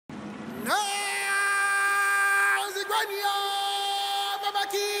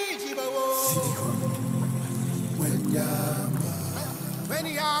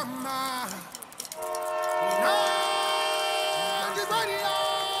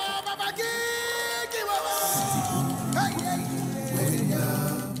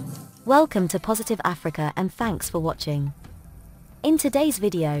Welcome to Positive Africa and thanks for watching. In today's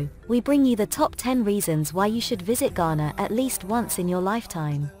video, we bring you the top 10 reasons why you should visit Ghana at least once in your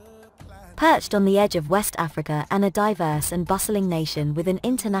lifetime. Perched on the edge of West Africa and a diverse and bustling nation with an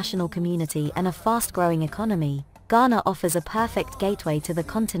international community and a fast-growing economy, Ghana offers a perfect gateway to the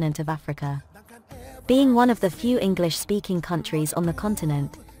continent of Africa. Being one of the few English-speaking countries on the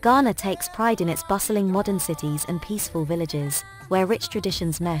continent, Ghana takes pride in its bustling modern cities and peaceful villages, where rich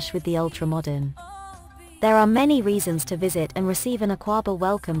traditions mesh with the ultramodern. There are many reasons to visit and receive an Akwaaba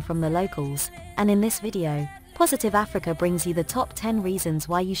welcome from the locals, and in this video, Positive Africa brings you the top 10 reasons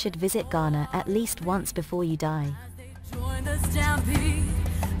why you should visit Ghana at least once before you die. Join the stampede.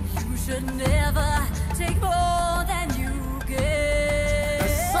 You should never take more than you give. The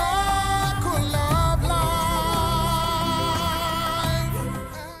circle of life.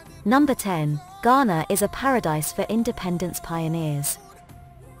 Number 10. Ghana is a paradise for independence pioneers.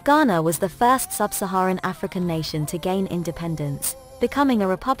 Ghana was the first sub-Saharan African nation to gain independence, becoming a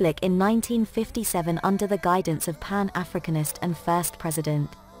republic in 1957 under the guidance of Pan-Africanist and first president,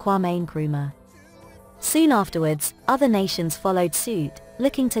 Kwame Nkrumah. Soon afterwards, other nations followed suit,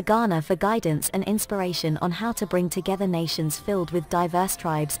 looking to Ghana for guidance and inspiration on how to bring together nations filled with diverse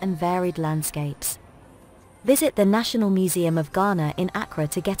tribes and varied landscapes. Visit the National Museum of Ghana in Accra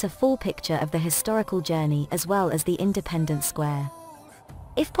to get a full picture of the historical journey as well as the Independence Square.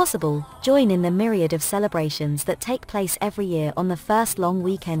 If possible, join in the myriad of celebrations that take place every year on the first long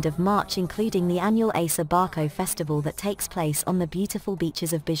weekend of March, including the annual Asa Barco Festival that takes place on the beautiful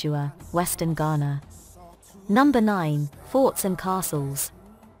beaches of Bijua, Western Ghana. Number 9. Forts and Castles.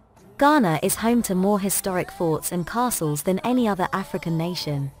 Ghana is home to more historic forts and castles than any other African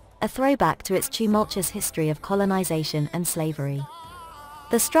nation, a throwback to its tumultuous history of colonization and slavery.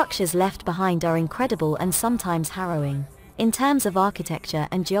 The structures left behind are incredible and sometimes harrowing, in terms of architecture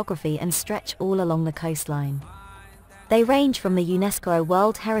and geography, and stretch all along the coastline. They range from the UNESCO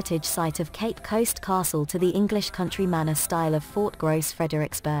World Heritage Site of Cape Coast Castle to the English country manor style of Fort Gross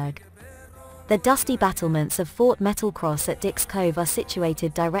Fredericksburg. The dusty battlements of Fort Metal Cross at Dix Cove are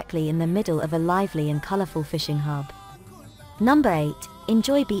situated directly in the middle of a lively and colourful fishing hub. Number 8.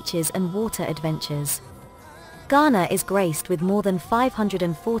 Enjoy beaches and water adventures. Ghana is graced with more than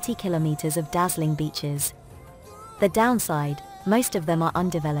 540 kilometers of dazzling beaches. The downside, most of them are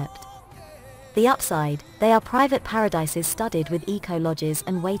undeveloped. The upside, they are private paradises studded with eco-lodges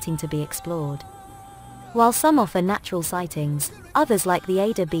and waiting to be explored. While some offer natural sightings, others like the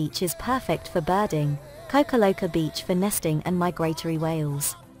Ada Beach is perfect for birding, Kokoloka Beach for nesting and migratory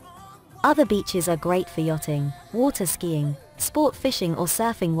whales. Other beaches are great for yachting, water skiing, sport fishing or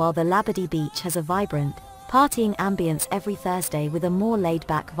surfing, while the Labadi Beach has a vibrant, partying ambience every Thursday with a more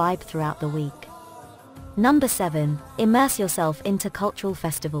laid-back vibe throughout the week. Number 7. Immerse yourself into cultural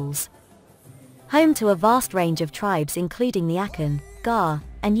festivals. Home to a vast range of tribes including the Akan, Ga,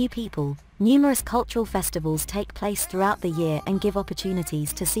 and Yu people, numerous cultural festivals take place throughout the year and give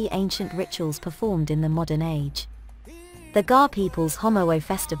opportunities to see ancient rituals performed in the modern age. The Ga people's Homowo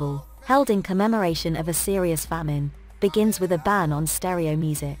Festival, held in commemoration of a serious famine, begins with a ban on stereo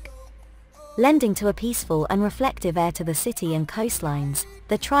music. Lending to a peaceful and reflective air to the city and coastlines,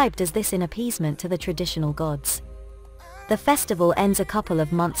 the tribe does this in appeasement to the traditional gods. The festival ends a couple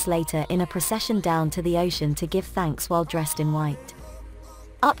of months later in a procession down to the ocean to give thanks while dressed in white.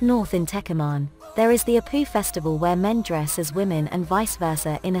 Up north in Techiman, there is the Apu Festival where men dress as women and vice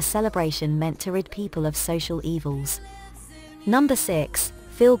versa in a celebration meant to rid people of social evils. Number 6.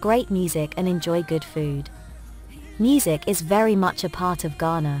 Feel great music and enjoy good food. Music is very much a part of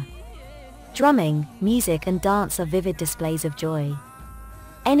Ghana. Drumming, music and dance are vivid displays of joy.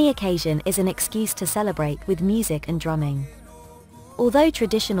 Any occasion is an excuse to celebrate with music and drumming. Although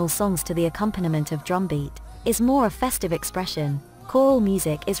traditional songs to the accompaniment of drumbeat is more a festive expression, choral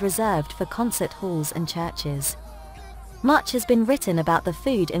music is reserved for concert halls and churches. Much has been written about the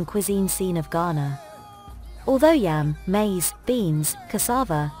food and cuisine scene of Ghana. Although yam, maize, beans,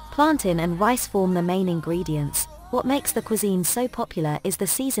 cassava, plantain and rice form the main ingredients, what makes the cuisine so popular is the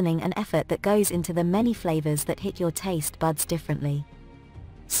seasoning and effort that goes into the many flavors that hit your taste buds differently.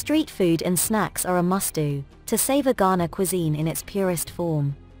 Street food and snacks are a must-do, to savor Ghana cuisine in its purest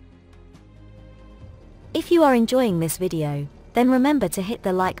form. If you are enjoying this video, then remember to hit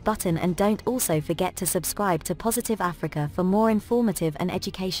the like button and don't also forget to subscribe to Positive Africa for more informative and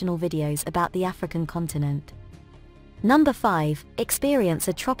educational videos about the African continent. Number 5. Experience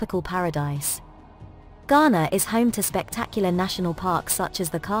a tropical paradise. Ghana is home to spectacular national parks such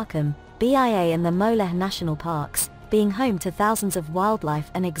as the Karkum, BIA and the Moleh National Parks, being home to thousands of wildlife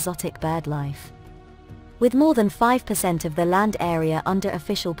and exotic bird life. With more than 5% of the land area under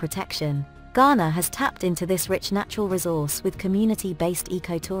official protection, Ghana has tapped into this rich natural resource with community-based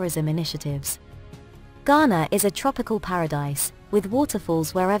ecotourism initiatives. Ghana is a tropical paradise, with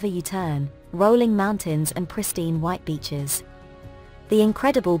waterfalls wherever you turn, rolling mountains and pristine white beaches. The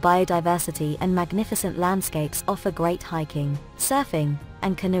incredible biodiversity and magnificent landscapes offer great hiking, surfing,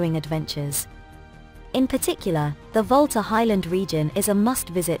 and canoeing adventures. In particular, the Volta Highland region is a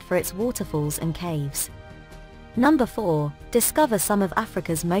must-visit for its waterfalls and caves. Number 4. Discover some of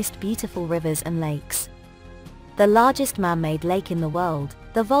Africa's most beautiful rivers and lakes. The largest man-made lake in the world,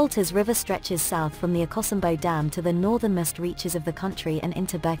 the Volta's river stretches south from the Akwaaba Dam to the northernmost reaches of the country and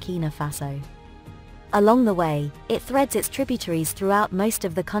into Burkina Faso. Along the way, it threads its tributaries throughout most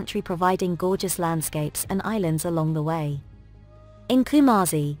of the country, providing gorgeous landscapes and islands along the way. In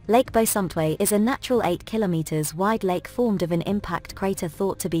Kumasi, Lake Bosumptwe is a natural 8 kilometers wide lake formed of an impact crater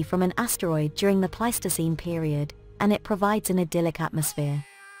thought to be from an asteroid during the Pleistocene period, and it provides an idyllic atmosphere.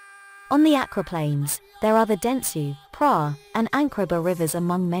 On the Accra Plains, there are the Dentsu, Pra, and Akwaaba rivers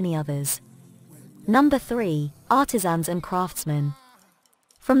among many others. Number 3. Artisans and craftsmen.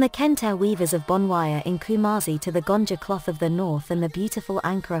 From the Kente weavers of Bonwire in Kumasi to the Gonja cloth of the north and the beautiful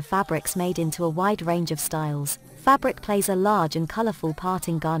Ankara fabrics made into a wide range of styles, fabric plays a large and colorful part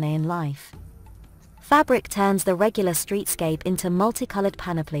in Ghanaian life. Fabric turns the regular streetscape into multicolored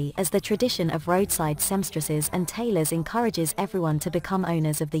panoply as the tradition of roadside seamstresses and tailors encourages everyone to become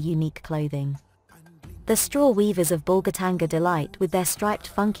owners of the unique clothing. The straw weavers of Bolgatanga delight with their striped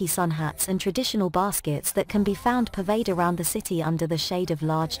funky sun hats and traditional baskets that can be found purveyed around the city under the shade of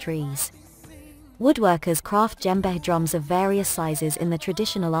large trees. Woodworkers craft djembe drums of various sizes in the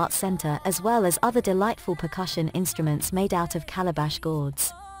traditional art center, as well as other delightful percussion instruments made out of calabash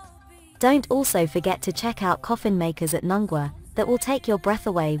gourds. Don't also forget to check out coffin makers at Nungwa, that will take your breath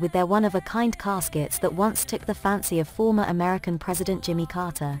away with their one-of-a-kind caskets that once took the fancy of former American President Jimmy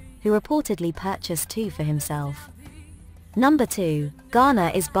Carter, who reportedly purchased 2 for himself. Number 2.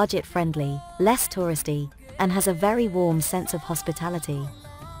 Ghana is budget-friendly, less touristy, and has a very warm sense of hospitality.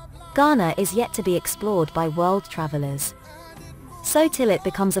 Ghana is yet to be explored by world travelers. So till it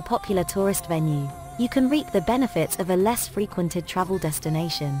becomes a popular tourist venue, you can reap the benefits of a less frequented travel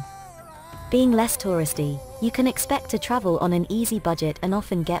destination. Being less touristy, you can expect to travel on an easy budget and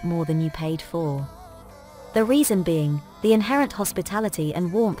often get more than you paid for. The reason being, the inherent hospitality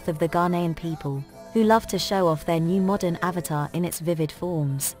and warmth of the Ghanaian people, who love to show off their new modern avatar in its vivid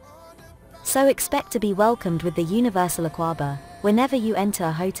forms. So expect to be welcomed with the universal Akwaaba, whenever you enter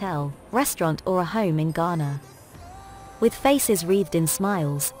a hotel, restaurant or a home in Ghana. With faces wreathed in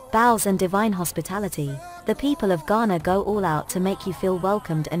smiles, bows and divine hospitality, the people of Ghana go all out to make you feel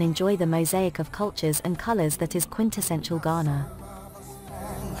welcomed and enjoy the mosaic of cultures and colors that is quintessential Ghana.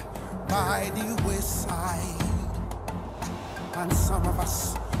 By the wayside, and some of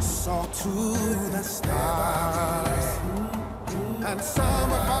us saw to the stars, and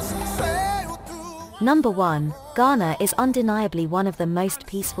some of us sailed through. Number 1. Ghana is undeniably one of the most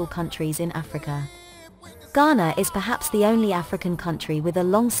peaceful countries in Africa. Ghana is perhaps the only African country with a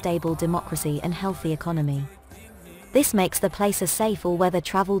long stable democracy and healthy economy. This makes the place a safe all-weather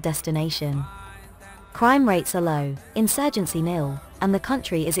travel destination. Crime rates are low, insurgency nil, and the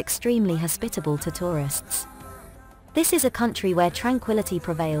country is extremely hospitable to tourists. This is a country where tranquility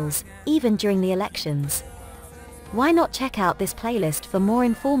prevails, even during the elections. Why not check out this playlist for more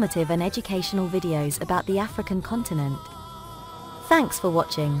informative and educational videos about the African continent? Thanks for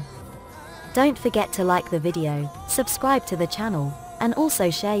watching. Don't forget to like the video, subscribe to the channel, and also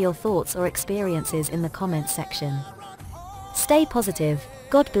share your thoughts or experiences in the comments section. Stay positive,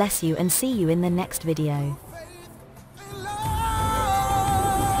 God bless you, and see you in the next video.